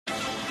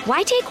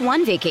Why take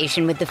one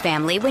vacation with the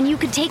family when you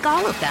could take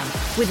all of them?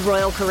 With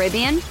Royal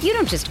Caribbean, you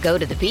don't just go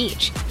to the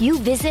beach. You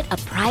visit a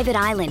private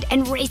island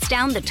and race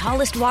down the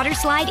tallest water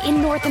slide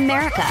in North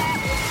America.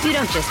 You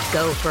don't just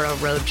go for a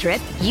road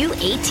trip. You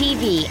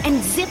ATV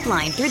and zip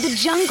line through the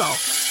jungle.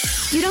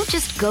 You don't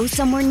just go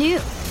somewhere new.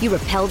 You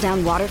rappel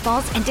down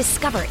waterfalls and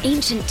discover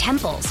ancient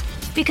temples.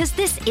 Because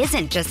this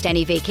isn't just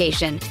any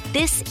vacation.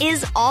 This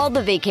is all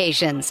the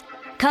vacations.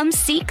 Come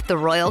seek the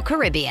Royal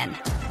Caribbean.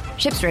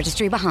 Ships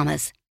Registry,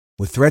 Bahamas.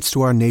 With threats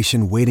to our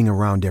nation waiting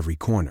around every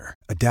corner,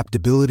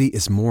 adaptability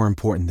is more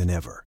important than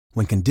ever.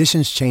 When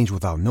conditions change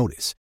without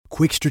notice,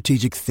 quick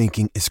strategic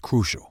thinking is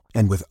crucial.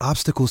 And with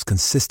obstacles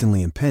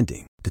consistently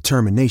impending,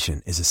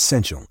 determination is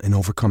essential in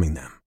overcoming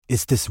them.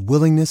 It's this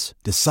willingness,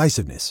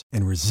 decisiveness,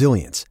 and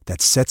resilience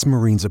that sets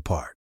Marines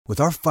apart. With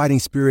our fighting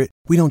spirit,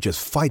 we don't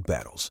just fight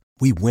battles,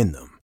 we win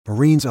them.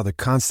 Marines are the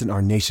constant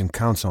our nation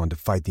counts on to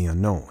fight the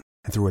unknown.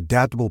 And through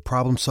adaptable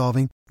problem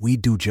solving, we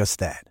do just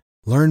that.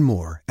 Learn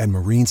more at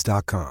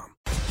marines.com.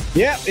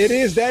 Yeah, it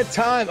is that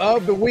time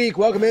of the week.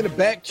 Welcome into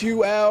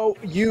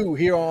BetQLU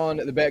here on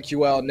the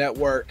BetQL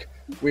Network.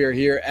 We are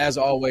here, as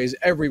always,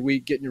 every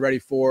week getting you ready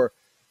for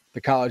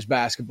the college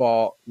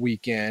basketball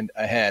weekend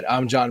ahead.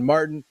 I'm John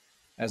Martin,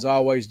 as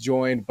always,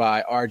 joined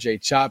by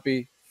RJ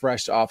Choppy,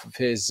 fresh off of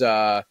his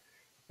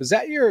was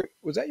that your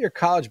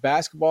college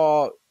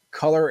basketball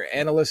color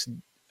analyst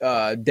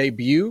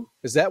debut?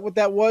 Is that what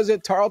that was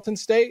at Tarleton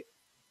State?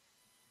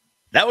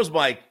 That was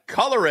my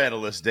color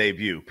analyst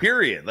debut,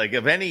 period. Like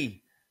of anything.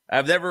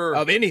 I've never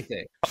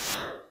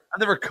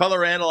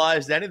color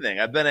analyzed anything.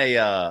 I've been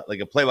a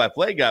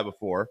play-by-play guy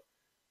before.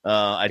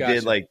 I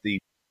did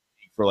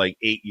for 8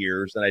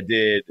 years, and I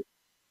did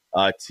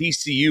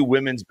TCU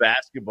women's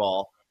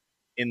basketball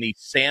in the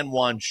San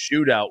Juan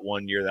shootout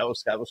one year. That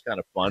was kind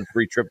of fun.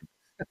 Free trip to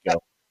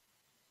Mexico.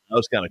 That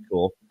was kind of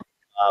cool.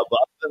 But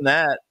other than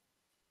that,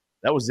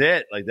 that was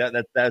it.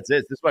 That's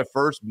it. This is my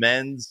first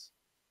men's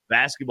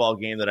basketball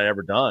game that I'd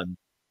ever done,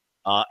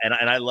 and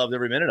I loved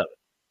every minute of it.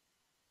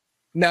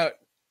 Now,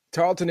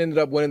 Tarleton ended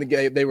up winning the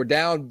game. They were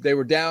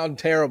down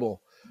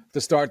terrible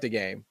to start the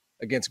game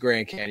against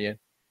Grand Canyon.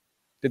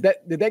 Did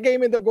that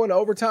game end up going to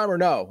overtime or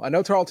no? I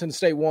know Tarleton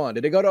State won.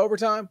 Did it go to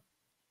overtime?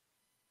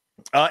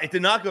 It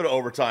did not go to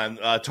overtime.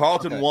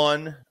 Tarleton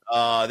won.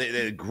 They had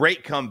a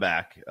great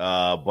comeback,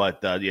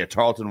 but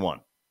Tarleton won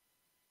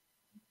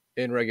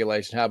in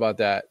regulation. How about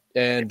that?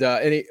 And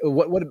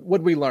what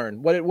did we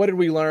learn? What did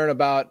we learn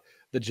about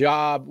the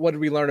job? What did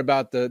we learn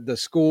about the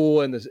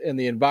school and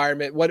the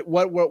environment? What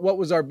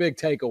was our big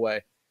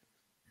takeaway?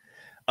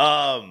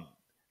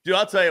 Dude,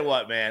 I'll tell you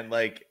what, man.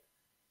 Like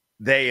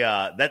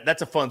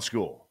that's a fun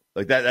school.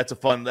 Like that's a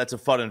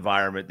fun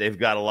environment. They've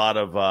got a lot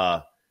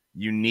of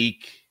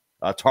unique.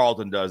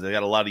 Tarleton does. They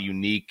got a lot of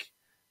unique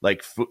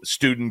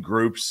student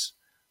groups.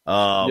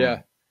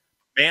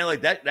 Man,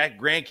 like that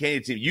Grand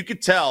Canyon team. You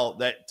could tell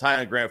that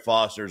Tyler Grant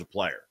Foster is a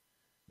player.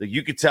 Like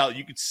you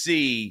could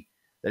see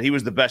that he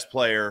was the best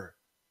player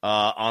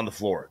on the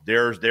floor.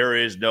 There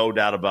is no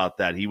doubt about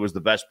that. He was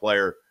the best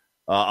player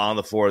on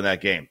the floor in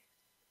that game.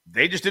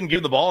 They just didn't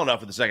give the ball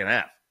enough in the second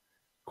half.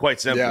 Quite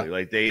simply,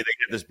 like they get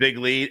this big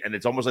lead, and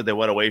it's almost like they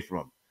went away from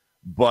them.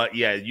 But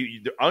yeah,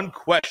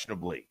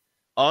 unquestioned,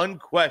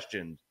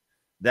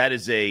 that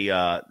is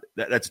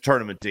that's a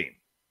tournament team.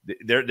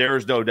 There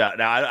is no doubt.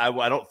 Now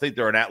I don't think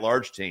they're an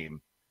at-large team,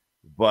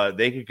 but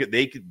they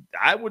could.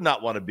 I would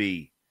not want to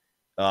be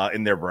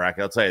in their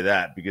bracket. I'll tell you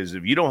that, because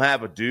if you don't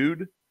have a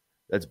dude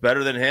that's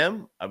better than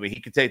him, I mean,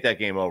 he could take that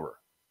game over.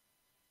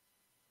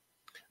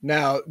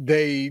 Now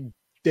they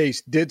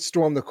did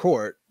storm the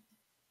court.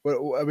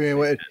 I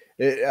mean,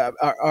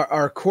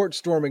 our court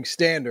storming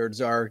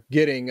standards are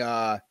getting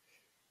lower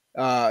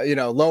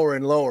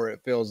and lower.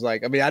 It feels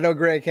like. I mean, I know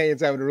Grand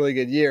Canyon's having a really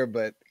good year,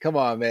 but come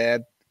on,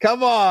 man,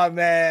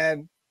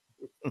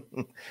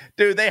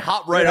 dude, they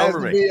hopped right over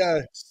me.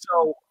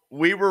 So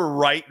we were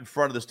right in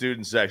front of the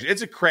student section.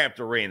 It's a cramped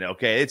arena.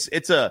 Okay,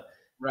 it's a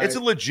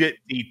legit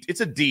it's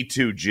a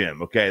D2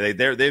 gym. Okay,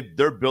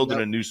 they're building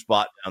a new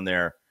spot down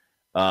there,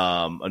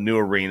 a new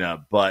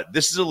arena, but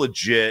this is a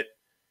legit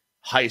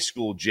high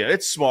school gym.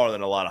 It's smaller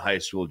than a lot of high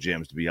school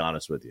gyms, to be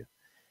honest with you.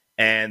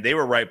 And they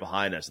were right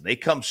behind us. They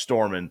come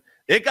storming.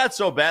 It got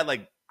so bad,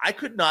 like I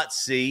could not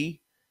see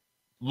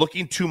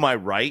looking to my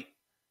right.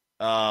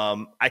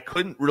 I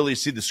couldn't really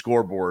see the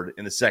scoreboard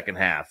in the second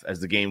half as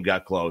the game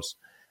got close.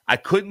 I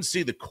couldn't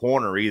see the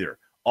corner either.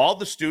 All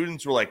the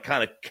students were like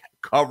kind of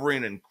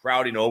covering and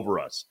crowding over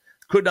us.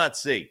 Could not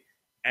see.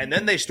 And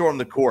then they stormed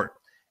the court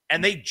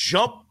and they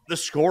jumped the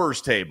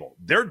scorer's table.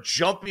 They're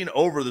jumping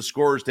over the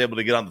scorer's table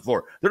to get on the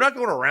floor. They're not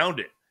going around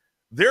it.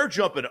 They're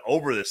jumping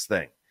over this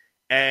thing.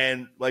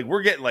 And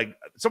we're getting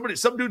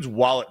some dude's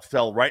wallet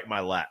fell right in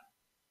my lap.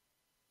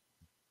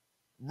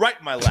 Right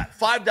in my lap.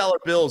 $5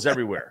 bills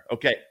everywhere.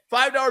 Okay.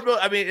 $5 bill.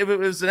 I mean, if it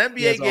was an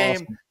NBA game,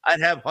 awesome. I'd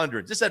have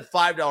hundreds. This had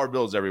 $5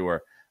 bills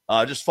everywhere.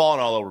 Just falling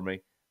all over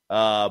me.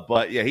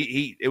 But yeah,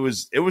 it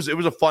was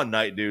a fun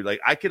night, dude.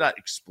 Like I cannot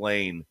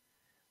explain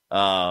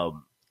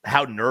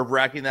how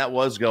nerve-wracking that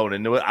was going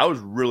into it. I was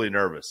really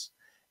nervous.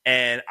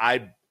 And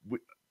I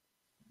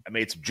I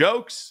made some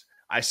jokes.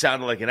 I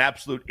sounded like an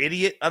absolute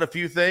idiot on a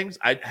few things.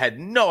 I had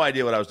no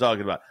idea what I was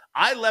talking about.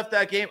 I left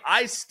that game.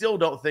 I still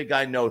don't think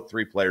I know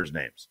 3 players'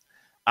 names.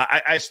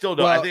 I still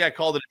don't. Well, I think I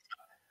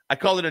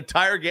called it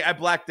entire game. I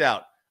blacked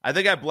out. I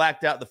think I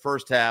blacked out the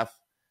first half.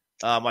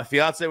 My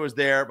fiance was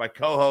there. My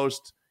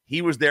co-host,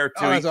 he was there too.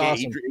 Oh, that's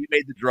awesome. He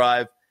made the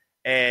drive,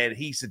 and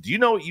he said, "Do you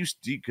know what you?"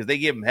 Because they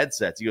gave him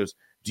headsets. He goes,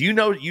 "Do you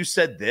know you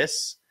said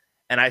this?"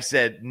 And I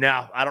said,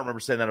 "No, I don't remember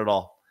saying that at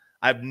all.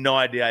 I have no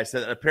idea." I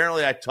said,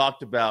 apparently, I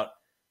talked about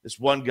this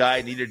one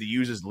guy needed to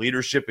use his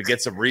leadership and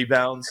get some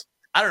rebounds.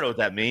 I don't know what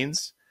that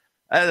means.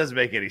 That doesn't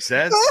make any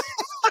sense.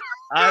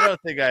 I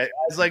don't think I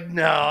was like,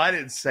 no, I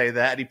didn't say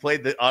that. And he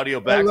played the audio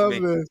back to me.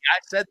 This.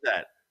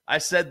 I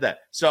said that.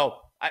 So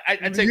I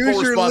take use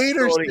full your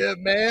responsibility. Leadership,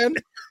 man.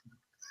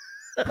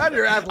 Not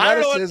your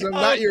athleticism,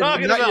 not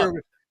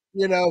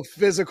your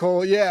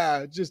physical.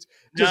 Yeah, just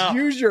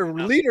use your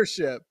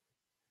leadership.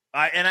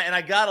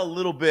 I got a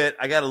little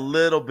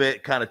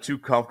bit kind of too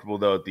comfortable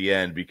though at the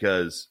end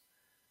because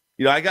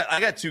I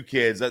got 2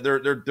 kids.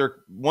 They're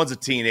one's a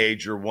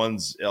teenager,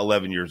 one's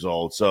 11 years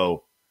old.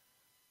 So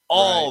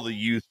all the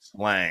youth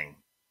slang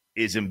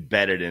is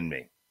embedded in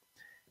me.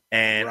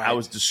 And I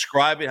was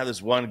describing how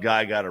this one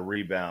guy got a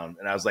rebound,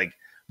 and I was like,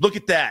 "Look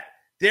at that!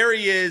 There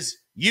he is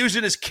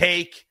using his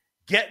cake,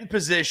 getting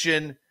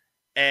position."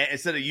 And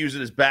instead of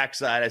using his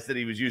backside, I said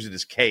he was using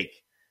his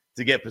cake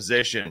to get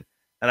position.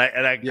 And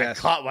I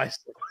caught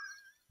myself.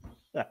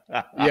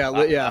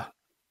 yeah.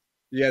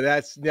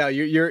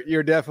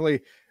 You're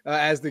definitely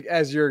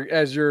as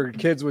your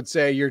kids would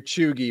say, you're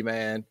chuggy,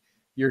 man.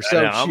 You're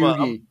so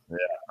chuggy.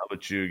 I'm a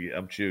chuggy.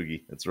 I'm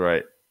chuggy. That's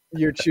right.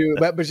 You're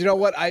chuggy. But you know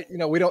what?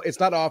 We don't. It's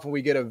not often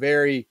we get a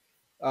very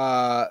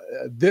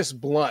this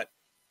blunt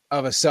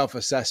of a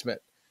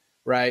self-assessment,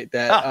 right?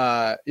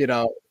 That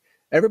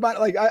everybody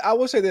like. I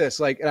will say this,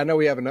 like, and I know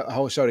we have a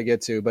whole show to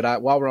get to,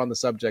 but while we're on the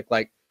subject,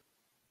 like.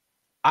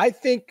 I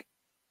think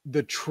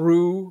the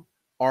true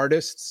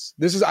artists,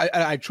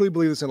 I truly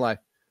believe this in life.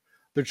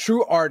 The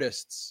true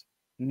artists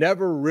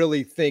never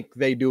really think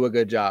they do a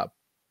good job,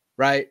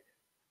 right?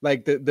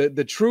 Like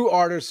the true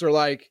artists are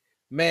like,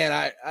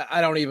 man, I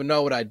don't even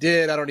know what I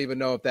did. I don't even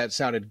know if that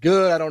sounded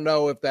good. I don't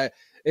know if that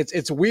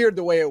it's weird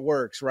the way it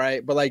works,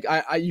 right? But like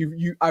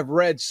I've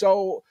read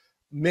so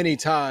many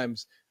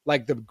times,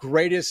 like the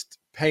greatest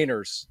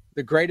painters,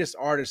 the greatest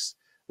artists,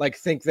 like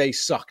think they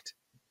sucked.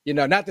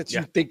 Not that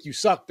you think you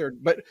suck there,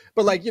 but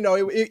like,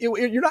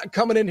 you're not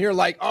coming in here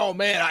like, oh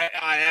man,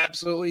 I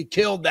absolutely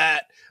killed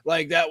that.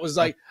 Like that was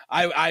like,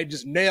 I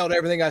just nailed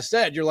everything I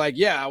said. You're like,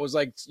 yeah, I was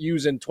like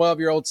using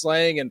 12-year-old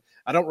slang and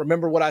I don't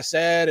remember what I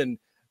said and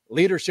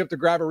leadership to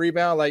grab a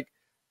rebound. Like,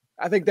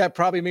 I think that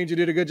probably means you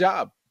did a good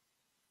job.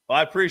 Well,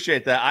 I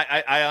appreciate that.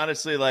 I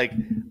honestly, like,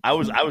 I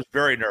was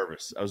very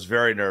nervous.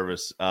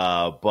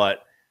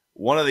 But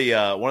one of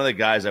the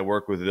guys I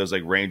work with who does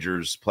like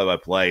Rangers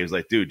play-by-play, he was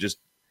like, dude, just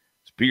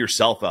be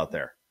yourself out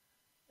there.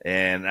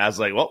 And I was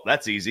like, well,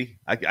 that's easy.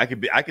 I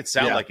could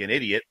sound like an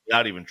idiot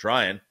without even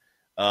trying.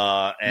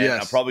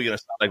 I'm probably going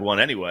to sound like one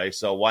anyway.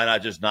 So why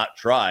not just not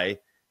try?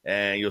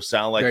 And you'll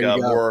sound like a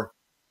more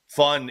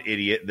fun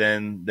idiot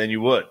than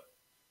you would.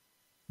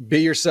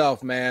 Be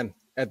yourself, man.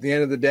 At the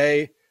end of the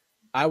day,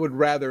 I would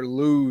rather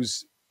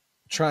lose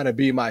trying to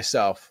be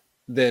myself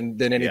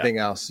than anything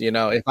else.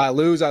 If I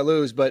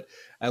lose, but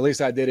at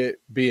least I did it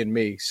being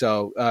me.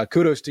 So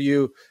kudos to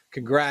you.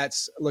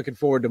 Congrats. Looking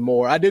forward to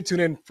more. I did tune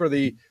in for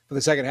the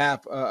second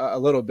half a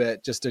little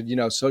bit just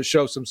to,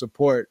 show some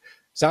support.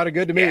 Sounded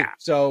good to me.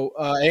 So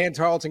and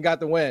Tarleton got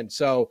the win.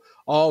 So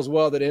all's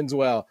well that ends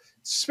well.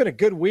 It's been a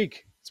good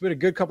week. It's been a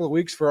good couple of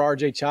weeks for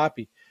RJ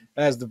Choppy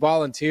as the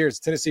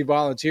Tennessee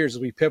Volunteers,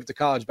 as we pivot to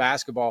college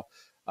basketball.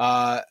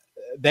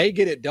 They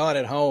get it done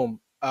at home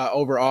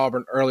over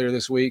Auburn earlier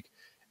this week.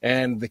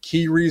 And the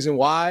key reason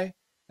why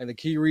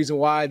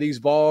these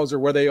balls are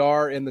where they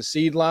are in the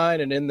seed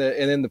line and in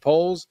the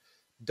polls,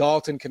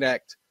 Dalton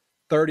Knecht,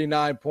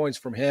 39 points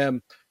from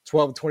him,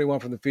 12 of 21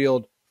 from the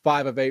field,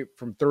 5 of 8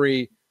 from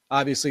 3.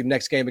 Obviously,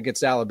 next game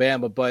against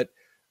Alabama. But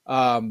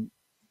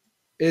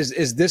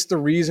is this the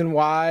reason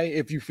why,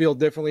 if you feel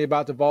differently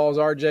about the Vols,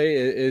 RJ,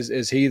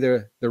 is he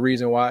the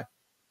reason why?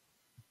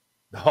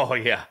 Oh,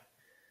 yeah.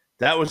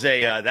 That was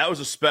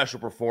a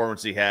special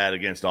performance he had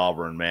against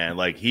Auburn, man.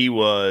 Like he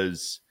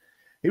was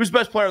the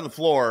best player on the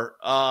floor.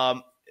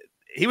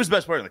 He was the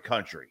best player in the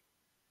country.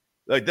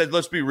 Like,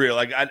 let's be real.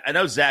 Like, I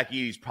know Zach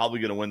Edey's probably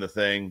going to win the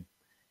thing.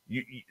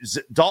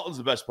 Dalton's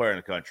the best player in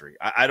the country.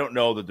 I don't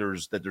know that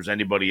there's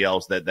anybody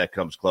else that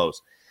comes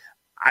close.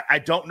 I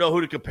don't know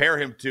who to compare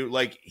him to.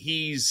 Like,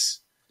 he's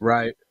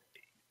right.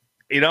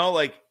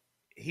 Like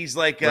he's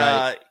like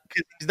right.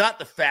 He's not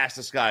the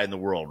fastest guy in the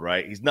world,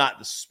 right? He's not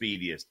the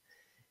speediest.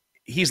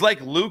 He's like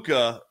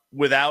Luka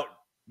without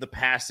the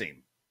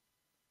passing.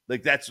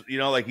 Like that's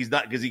like he's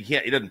not because he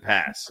doesn't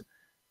pass.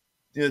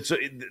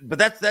 But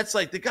that's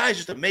like the guy's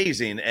just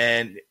amazing,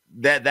 and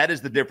that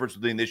is the difference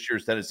between this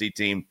year's Tennessee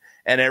team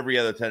and every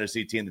other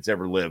Tennessee team that's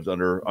ever lived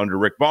under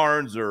Rick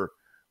Barnes or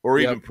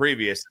even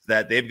previous.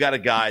 That they've got a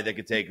guy that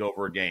can take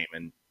over a game,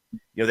 and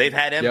they've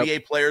had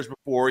NBA players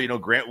before.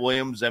 Grant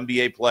Williams,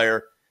 NBA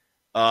player,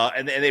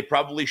 and they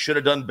probably should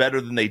have done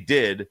better than they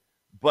did.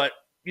 But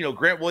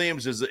Grant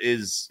Williams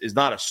is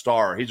not a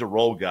star; he's a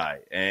role guy,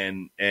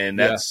 and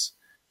that's.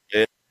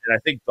 And I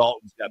think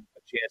Dalton's got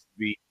a chance to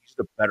be. He's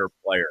a better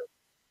player.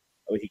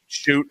 I mean, he can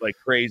shoot like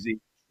crazy.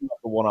 Shoot up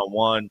the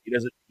one-on-one. He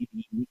doesn't.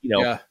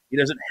 He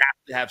doesn't have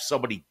to have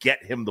somebody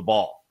get him the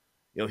ball.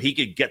 He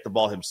could get the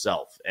ball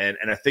himself, and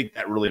I think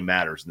that really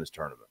matters in this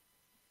tournament.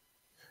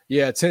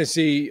 Yeah,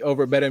 Tennessee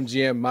over at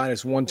BetMGM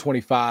minus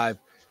 125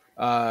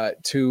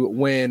 to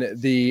win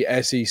the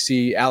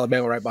SEC.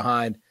 Alabama right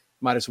behind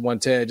minus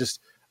 110.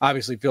 Just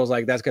obviously feels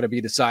like that's going to be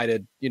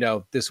decided,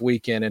 this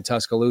weekend in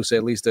Tuscaloosa,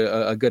 at least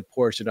a good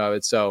portion of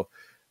it. So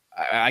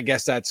I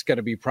guess that's going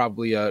to be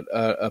probably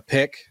a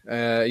pick.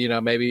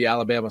 Maybe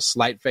Alabama's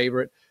slight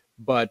favorite.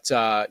 But,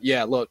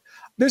 look,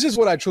 this is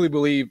what I truly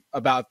believe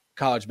about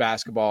college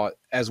basketball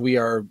as we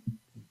are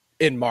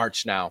in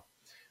March now.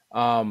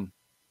 I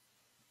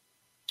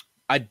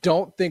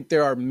don't think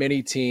there are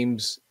many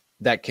teams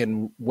that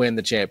can win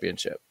the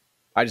championship.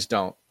 I just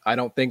don't. I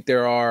don't think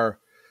there are.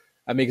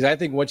 I mean, because I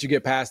think once you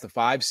get past the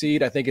 5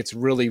 seed, I think it's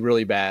really,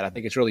 really bad. I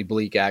think it's really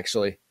bleak,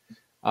 actually.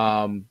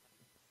 Like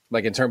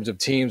in terms of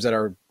teams that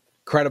are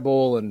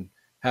credible and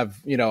have,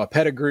 a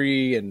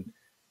pedigree and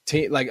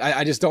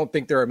I just don't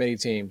think there are many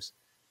teams.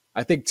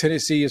 I think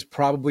Tennessee is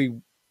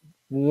probably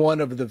one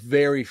of the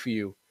very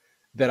few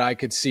that I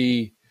could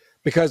see.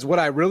 Because what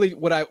I really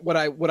want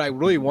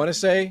to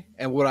say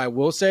and what I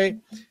will say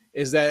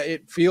is that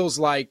it feels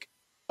like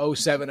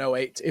 07,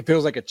 08. It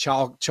feels like a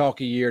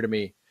chalky year to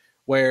me,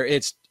 where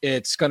it's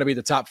going to be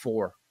the top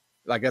 4.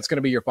 Like that's going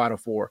to be your Final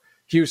 4.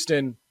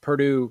 Houston,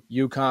 Purdue,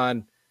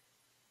 UConn.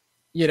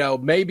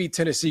 Maybe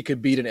Tennessee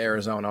could beat an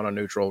Arizona on a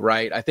neutral,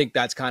 right? I think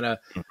that's kind of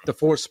the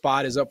 4th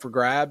spot is up for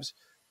grabs,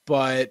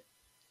 but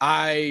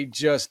I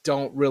just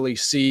don't really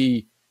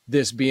see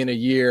this being a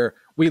year.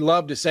 We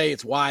love to say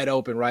it's wide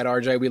open, right,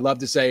 RJ? We love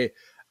to say,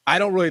 I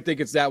don't really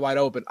think it's that wide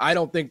open. I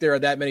don't think there are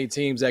that many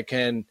teams that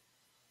can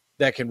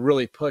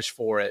really push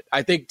for it.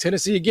 I think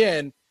Tennessee,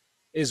 again,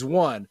 is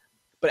one.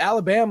 But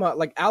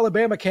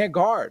Alabama can't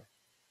guard.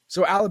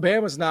 So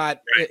Alabama's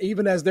not,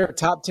 even as their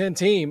top 10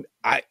 team,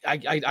 I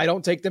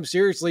don't take them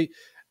seriously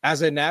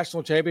as a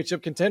national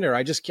championship contender.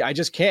 I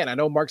just can't. I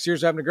know Mark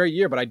Sears having a great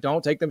year, but I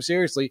don't take them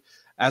seriously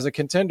as a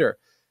contender.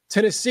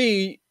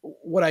 Tennessee,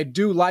 what I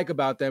do like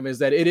about them is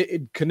that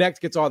it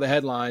Connect gets all the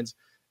headlines,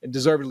 and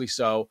deservedly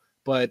so.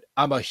 But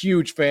I'm a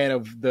huge fan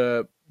of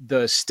the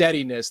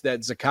steadiness that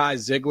Zakai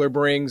Ziegler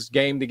brings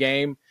game to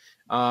game,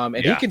 and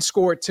he can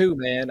score it too,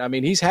 man. I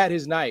mean, he's had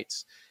his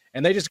nights,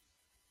 and they just.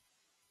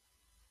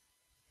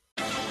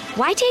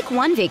 Why take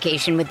one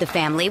vacation with the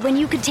family when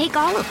you could take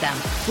all of them?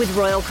 With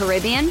Royal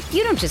Caribbean,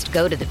 you don't just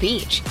go to the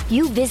beach.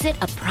 You visit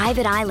a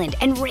private island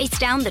and race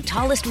down the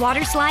tallest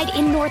water slide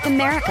in North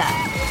America.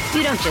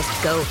 You don't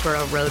just go for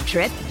a road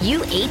trip. You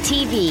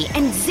ATV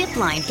and zip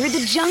line through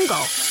the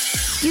jungle.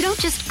 You don't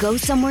just go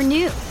somewhere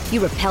new.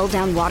 You rappel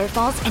down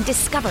waterfalls and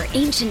discover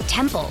ancient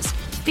temples.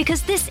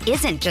 Because this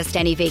isn't just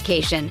any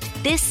vacation.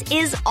 This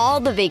is all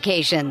the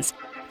vacations.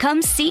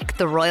 Come seek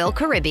the Royal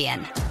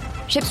Caribbean.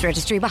 Ships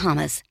Registry,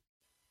 Bahamas.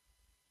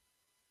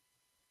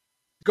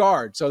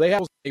 Guard, so they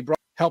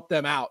help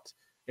them out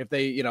if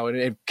they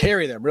and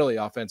carry them really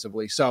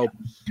offensively. So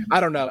I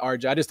don't know,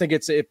 RJ. I just think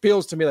it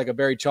feels to me like a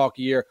very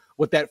chalky year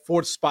with that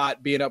 4th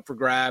spot being up for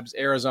grabs.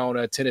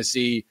 Arizona,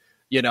 Tennessee,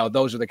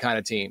 those are the kind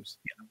of teams.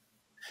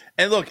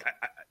 And look,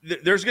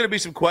 there's going to be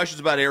some questions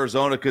about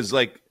Arizona because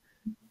the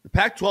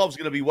Pac-12 is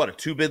going to be what, a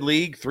 2-bid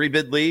league,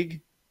 3-bid league,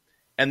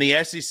 and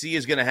the SEC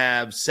is going to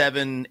have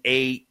 7,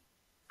 8.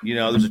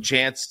 There's a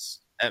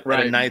chance at a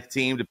 9th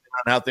team depending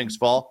on how things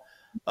fall.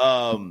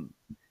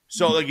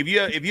 So if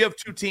you have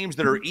 2 teams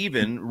that are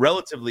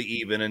relatively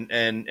even,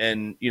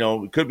 and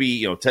it could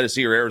be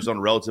Tennessee or Arizona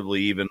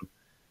relatively even,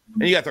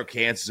 and you got to throw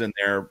Kansas in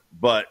there,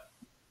 but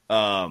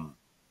how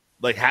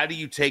do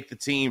you take the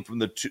team from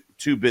the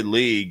 2-bid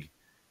league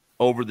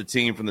over the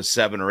team from the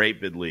 7 or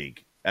 8-bid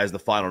league as the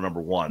final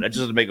number 1? That just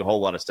doesn't make a whole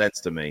lot of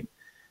sense to me.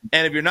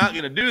 And if you're not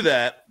going to do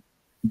that,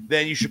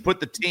 then you should put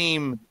the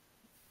team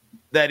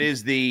that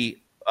is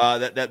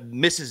that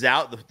misses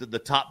out the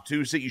top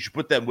 2 seed. You should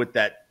put them with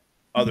that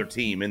other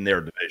team in their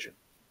division.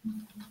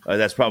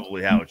 That's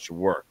probably how it should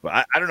work.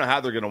 But I don't know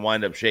how they're going to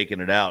wind up shaking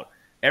it out.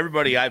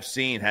 Everybody I've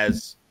seen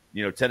has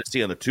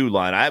Tennessee on the 2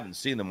 line. I haven't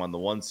seen them on the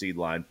 1 seed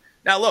line.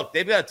 Now look,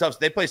 they've got a tough.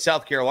 They play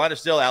South Carolina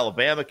still,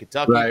 Alabama,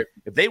 Kentucky. Right.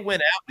 If they win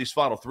out these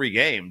final 3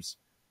 games,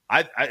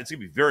 it's going to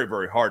be very,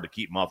 very hard to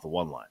keep them off the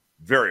 1 line.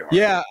 Very hard.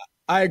 Yeah,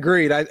 I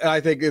agreed.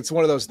 I think it's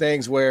one of those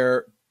things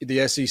where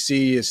the SEC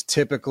is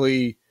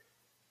typically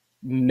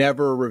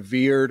never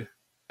revered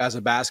as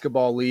a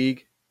basketball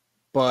league,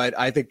 but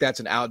I think that's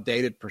an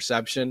outdated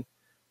perception.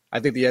 I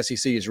think the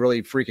SEC is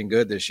really freaking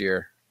good this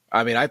year.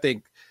 I mean, I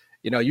think,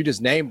 you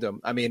just named them.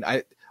 I mean,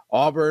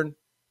 Auburn,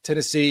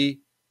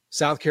 Tennessee,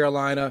 South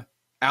Carolina,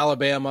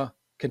 Alabama,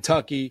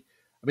 Kentucky.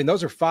 I mean,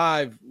 those are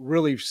 5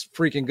 really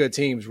freaking good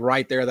teams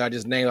right there that I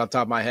just named off the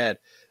top of my head.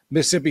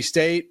 Mississippi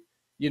State,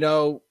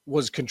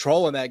 was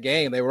controlling that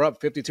game. They were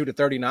up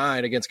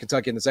 52-39 against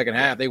Kentucky in the second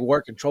half. They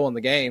were controlling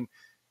the game.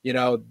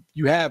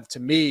 You have, to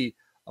me,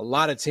 a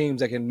lot of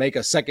teams that can make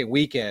a second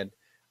weekend.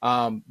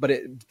 But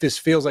this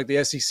feels like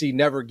the SEC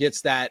never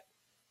gets that,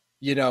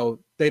 they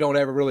don't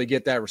ever really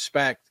get that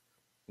respect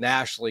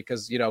nationally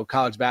because,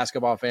 college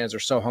basketball fans are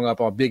so hung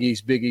up on Big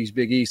East,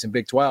 and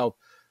Big 12.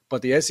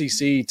 But the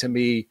SEC, to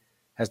me,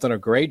 has done a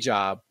great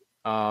job.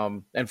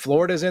 And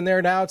Florida's in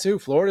there now, too.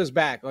 Florida's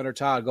back under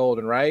Todd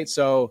Golden, right?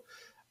 So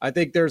I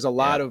think there's a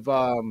lot of,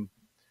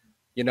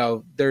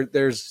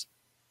 there's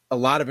a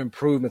lot of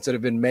improvements that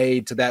have been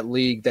made to that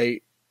league.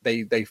 They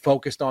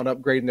focused on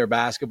upgrading their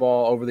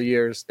basketball over the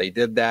years. They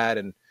did that.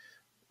 And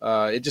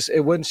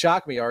it wouldn't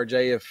shock me,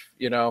 RJ, if,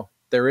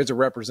 there is a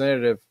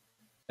representative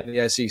in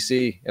the SEC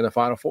in the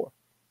Final Four.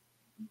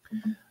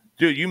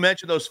 Dude, you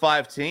mentioned those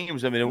 5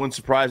 teams. I mean, it wouldn't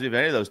surprise me if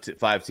any of those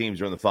 5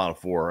 teams are in the Final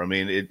Four. I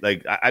mean,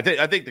 I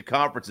think the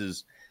conference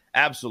is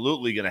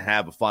absolutely going to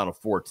have a Final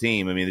Four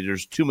team. I mean,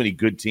 there's too many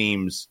good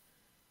teams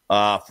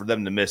for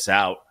them to miss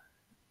out.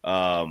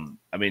 I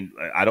mean,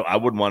 I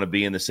wouldn't want to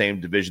be in the same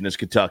division as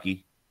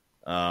Kentucky.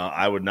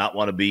 I would not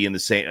want to be in the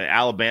same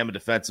Alabama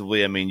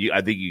defensively. I mean,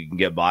 I think you can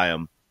get by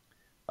them.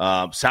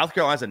 South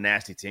Carolina's a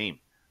nasty team.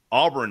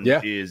 Auburn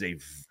is a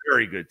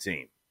very good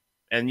team.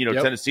 And,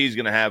 Tennessee is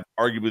going to have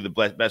arguably the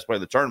best player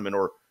of the tournament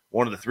or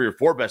one of the 3 or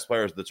 4 best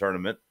players of the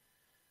tournament.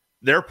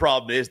 Their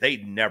problem is they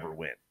never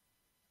win.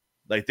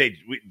 Like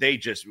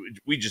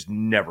we just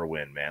never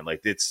win, man.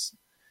 Like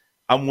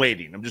I'm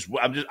waiting.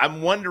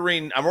 I'm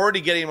wondering,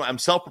 I'm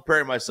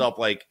self-preparing myself.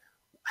 Like,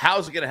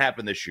 how's it going to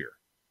happen this year?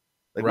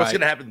 Like, what's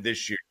going to happen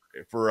this year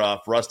for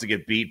us to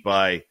get beat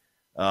by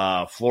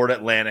Florida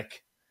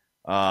Atlantic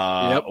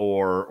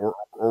or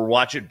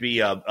watch it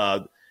be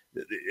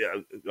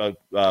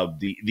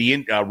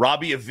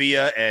Robbie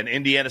Avila and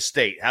Indiana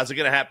State? How's it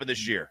going to happen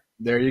this year?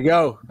 There you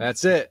go.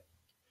 That's it.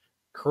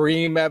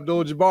 Kareem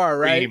Abdul-Jabbar,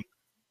 right?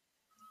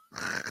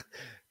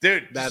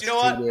 Dude, that's you know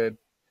what? Good.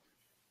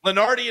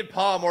 Lenardi and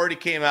Palm already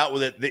came out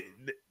with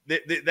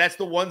it. That's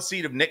the one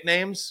seed of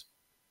nicknames.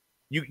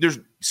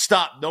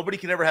 Stop. Nobody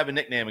can ever have a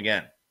nickname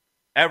again,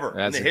 ever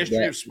in the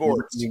history of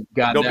sports. You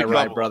got that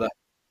right, brother.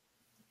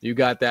 You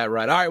got that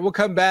right. All right, we'll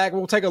come back.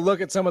 We'll take a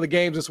look at some of the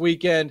games this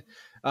weekend.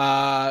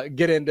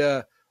 Get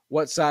into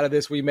what side of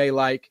this we may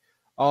like,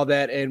 all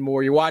that and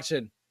more. You're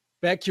watching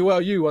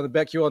BetQLU on the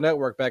BetQL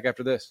Network. Back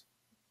after this.